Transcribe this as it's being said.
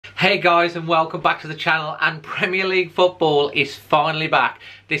Hey guys, and welcome back to the channel. And Premier League football is finally back.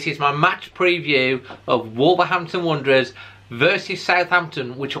 This is my match preview of Wolverhampton Wanderers versus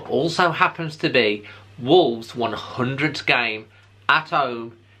Southampton, which also happens to be Wolves' 100th game at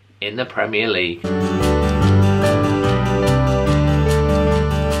home in the Premier League.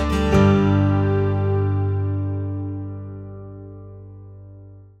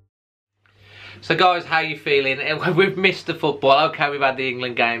 So guys, how are you feeling? We've missed the football. Okay, we've had the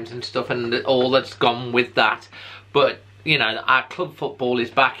England games and stuff and all that's gone with that. But, you know, our club football is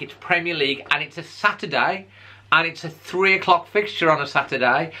back. It's Premier League and it's a Saturday. And it's a 3 o'clock fixture on a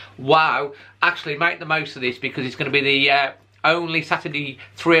Saturday. Wow. Actually, make the most of this because it's going to be the only Saturday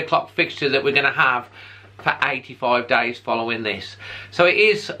 3 o'clock fixture that we're going to have for 85 days following this. So it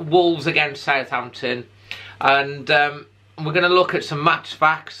is Wolves against Southampton. And we're going to look at some match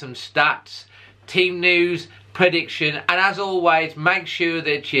facts, some stats, team news, prediction, and as always, make sure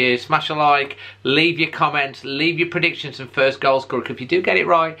that you smash a like, leave your comments, leave your predictions and first goal scorer. If you do get it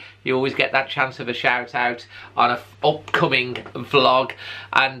right, you always get that chance of a shout out on an upcoming vlog,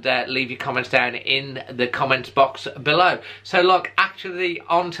 and leave your comments down in the comments box below. So look, actually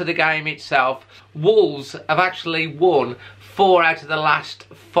onto the game itself. Wolves have actually won 4 out of the last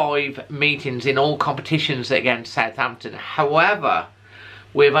 5 meetings in all competitions against Southampton. However,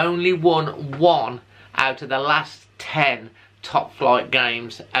 we've only won 1 out of the last 10 top flight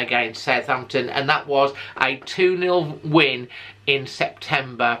games against Southampton, and that was a 2-0 win in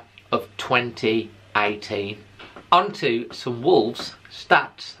September of 2018. On to some Wolves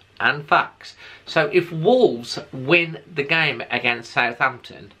stats and facts. So if Wolves win the game against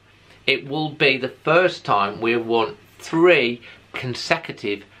Southampton, it will be the first time we've won 3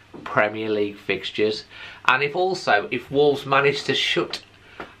 consecutive Premier League fixtures. And if Wolves manage to shut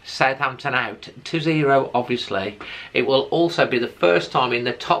Southampton out 2-0, obviously, it will also be the first time in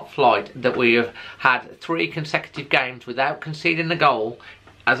the top flight that we have had 3 consecutive games without conceding a goal,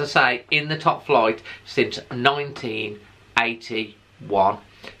 as I say, in the top flight since 1981.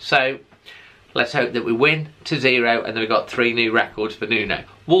 So let's hope that we win 2-0 and then we've got 3 new records for Nuno.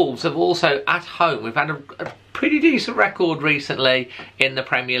 Wolves have also, at home, we've had a pretty decent record recently in the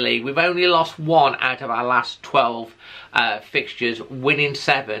Premier League. We've only lost 1 out of our last 12 fixtures, winning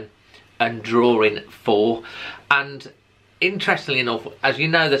 7 and drawing 4. And interestingly enough, as you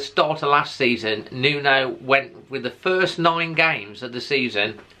know, the start of last season, Nuno went with the first 9 games of the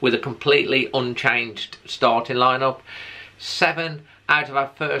season with a completely unchanged starting lineup. 7 out of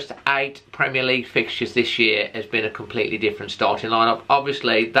our first 8 Premier League fixtures this year has been a completely different starting lineup.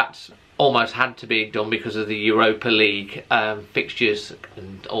 Obviously, that's almost had to be done because of the Europa League fixtures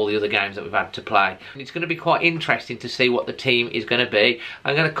and all the other games that we've had to play. And it's going to be quite interesting to see what the team is going to be.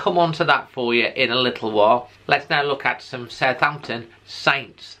 I'm going to come on to that for you in a little while. Let's now look at some Southampton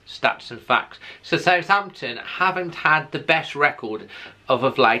Saints stats and facts. So Southampton haven't had the best record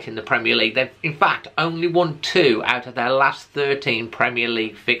of late in the Premier League. They've in fact only won 2 out of their last 13 Premier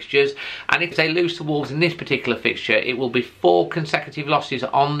League fixtures, and if they lose to Wolves in this particular fixture, it will be 4 consecutive losses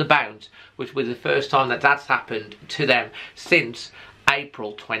on the bounce, which will be the first time that that's happened to them since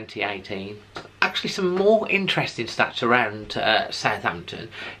April 2018. Actually, some more interesting stats around Southampton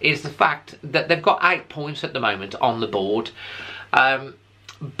is the fact that they've got 8 points at the moment on the board,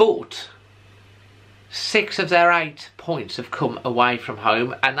 but 6 of their 8 points have come away from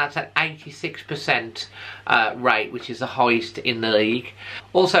home, and that's an 86% rate, which is the highest in the league.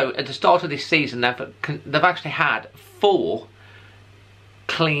 Also, at the start of this season, they've actually had 4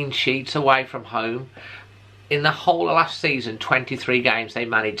 clean sheets away from home. In the whole of last season, 23 games, they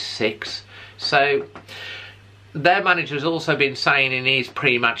managed 6. So their manager has also been saying in his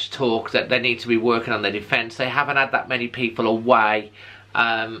pre-match talk that they need to be working on their defence. They haven't had that many people away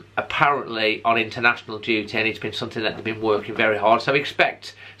apparently on international duty, and it's been something that they've been working very hard. So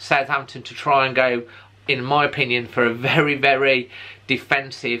expect Southampton to try and go, in my opinion, for a very, very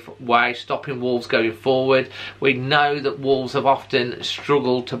defensive way, stopping Wolves going forward. We know that Wolves have often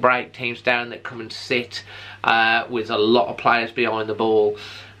struggled to break teams down that come and sit with a lot of players behind the ball.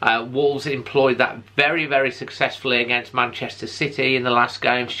 Wolves employed that very, very successfully against Manchester City in the last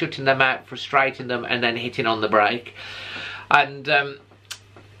game, shutting them out, frustrating them, and then hitting on the break. And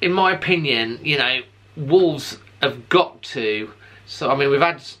in my opinion, you know, Wolves have got to. So I mean, we've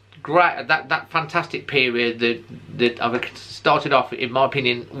had great that fantastic period that I've started off, in my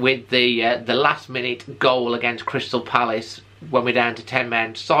opinion, with the last-minute goal against Crystal Palace when we're down to 10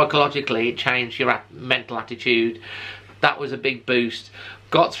 men. Psychologically, it changed your mental attitude. That was a big boost.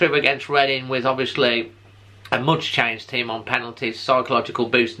 Got through against Reading with obviously a much changed team on penalties, psychological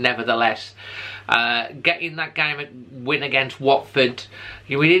boost nevertheless. Getting that win against Watford,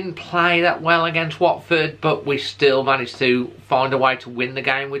 we didn't play that well against Watford, but we still managed to find a way to win the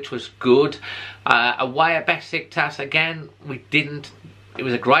game, which was good. Away at Besiktas, again, we didn't. It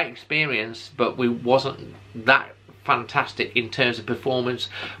was a great experience, but we wasn't that fantastic in terms of performance,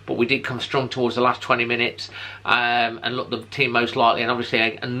 but we did come strong towards the last 20 minutes and looked the team most likely, and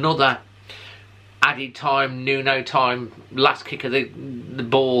obviously another added time, Nuno time, last kick of the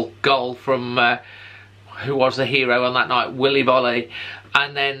ball goal from who was the hero on that night, Willy Bolly,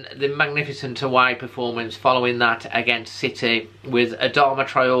 and then the magnificent away performance following that against City with Adama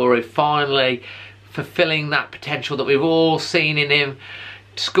Traore finally fulfilling that potential that we've all seen in him,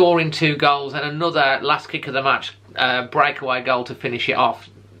 scoring 2 goals and another last kick of the match breakaway goal to finish it off.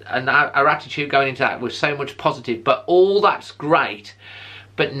 And our attitude going into that was so much positive, but all that's great,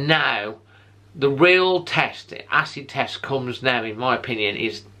 but now the real test, the acid test, comes now, in my opinion.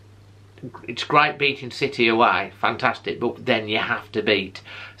 It's great beating City away, fantastic, but then you have to beat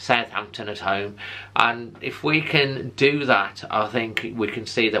Southampton at home. And if we can do that, I think we can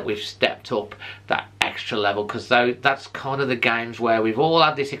see that we've stepped up that extra level, because that's kind of the games where we've all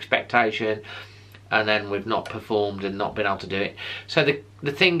had this expectation and then we've not performed and not been able to do it. So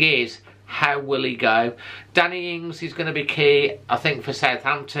the thing is, how will he go? Danny Ings is going to be key, I think, for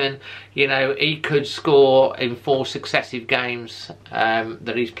Southampton. You know, he could score in 4 successive games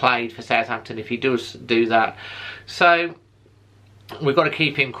that he's played for Southampton if he does do that. So we've got to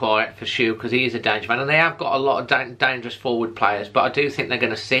keep him quiet for sure, because he is a danger man, and they have got a lot of dangerous forward players, but I do think they're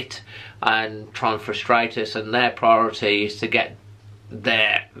going to sit and try and frustrate us, and their priority is to get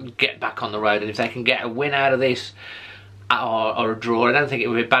back on the road. And if they can get a win out of this, or a draw, I don't think it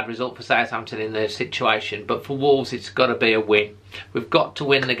would be a bad result for Southampton in their situation, but for Wolves it's got to be a win. We've got to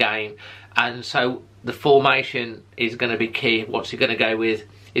win the game, and so the formation is going to be key. What's he going to go with?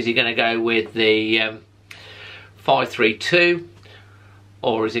 Is he going to go with the 5-3-2,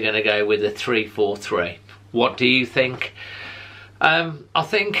 or is he going to go with the 3-4-3? What do you think? I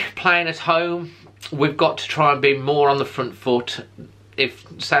think playing at home, we've got to try and be more on the front foot. If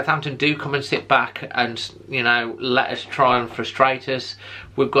Southampton do come and sit back and, you know, let us try and frustrate us,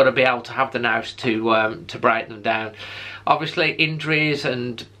 we've got to be able to have the nous to break them down. Obviously, injuries are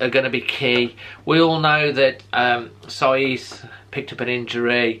going to be key. We all know that Saiss picked up an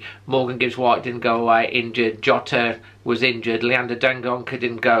injury. Morgan Gibbs-White didn't go away injured. Jota was injured. Leander Dendoncker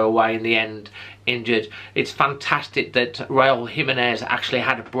didn't go away in the end injured. It's fantastic that Raul Jimenez actually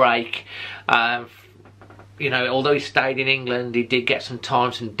had a break. You know, although he stayed in England, he did get some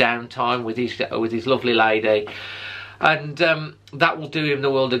time, some downtime with his lovely lady, and that will do him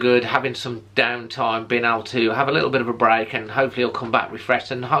the world of good, having some downtime, being able to have a little bit of a break, and hopefully he'll come back refreshed,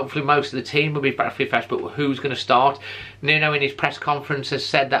 and hopefully most of the team will be back refreshed. But who's going to start? Nuno in his press conference has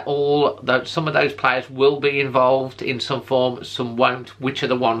said that some of those players will be involved in some form, some won't. Which are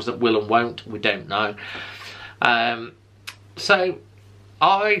the ones that will and won't, we don't know. So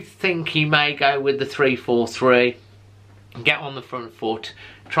I think he may go with the 3-4-3, get on the front foot,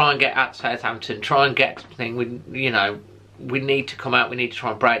 try and get at Southampton, try and get thing. You know, we need to come out, we need to try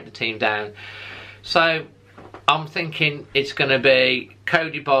and break the team down. So I'm thinking it's going to be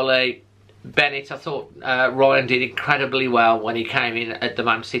Cody Bolly, Bennett. I thought Ryan did incredibly well when he came in at the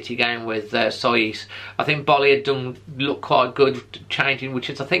Man City game with Saiss. I think Bolly had looked quite good changing,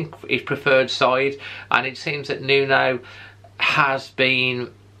 which is I think his preferred side, and it seems that Nuno has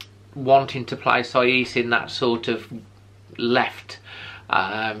been wanting to play Saiss in that sort of left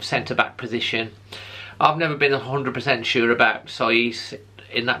centre-back position. I've never been 100% sure about Saiss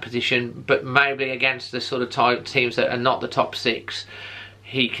in that position, but maybe against the sort of type teams that are not the top 6,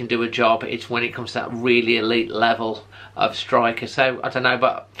 he can do a job. It's when it comes to that really elite level of striker. So I don't know,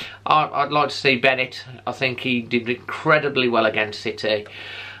 but I'd like to see Bennett. I think he did incredibly well against City.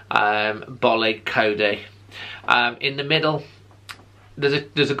 Bolly, Cody. In the middle,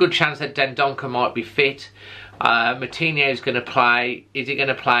 there's a good chance that Dendoncker might be fit. Moutinho's going to play. Is he going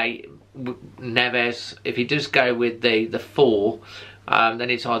to play Neves? If he does go with the 4, then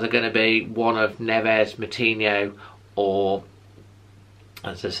it's either going to be one of Neves, Moutinho, or,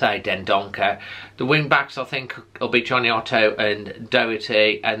 as I say, Dendoncker. The wing backs, I think, will be Johnny Otto and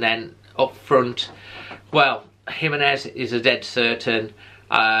Doherty, and then up front, well, Jimenez is a dead certain.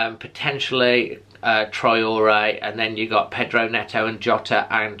 Potentially Traore, and then you got Pedro Neto and Jota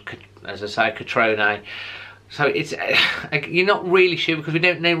and, as I say, Catrone. So it's you're not really sure because we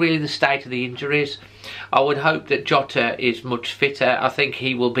don't know really the state of the injuries. I would hope that Jota is much fitter. I think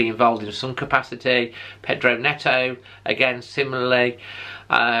he will be involved in some capacity. Pedro Neto, again, similarly.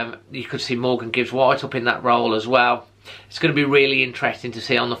 You could see Morgan Gibbs-White up in that role as well. It's going to be really interesting to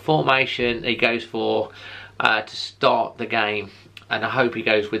see on the formation he goes for to start the game. And I hope he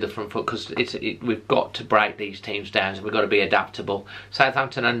goes with the front foot because we've got to break these teams down and we've got to be adaptable.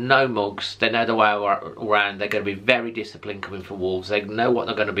 Southampton are no mugs. They know the way around. They're going to be very disciplined coming for Wolves. They know what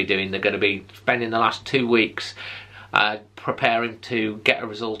they're going to be doing. They're going to be spending the last 2 weeks preparing to get a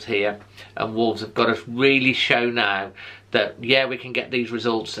result here. And Wolves have got to really show now that, yeah, we can get these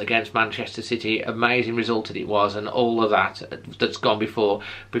results against Manchester City. Amazing result that it was, and all of that that's gone before.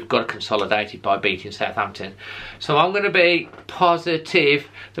 We've got to consolidate it by beating Southampton. So I'm going to be positive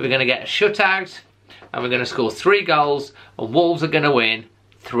that we're going to get a shutout and we're going to score 3 goals and Wolves are going to win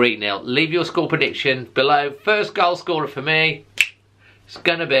 3-0. Leave your score prediction below. First goal scorer for me is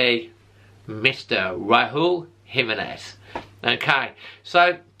going to be Mr. Raúl Jiménez. Okay,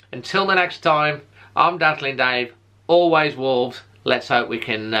 so until the next time, I'm Dazzling Dave. Always Wolves. Let's hope we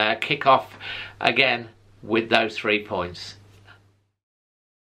can kick off again with those 3 points.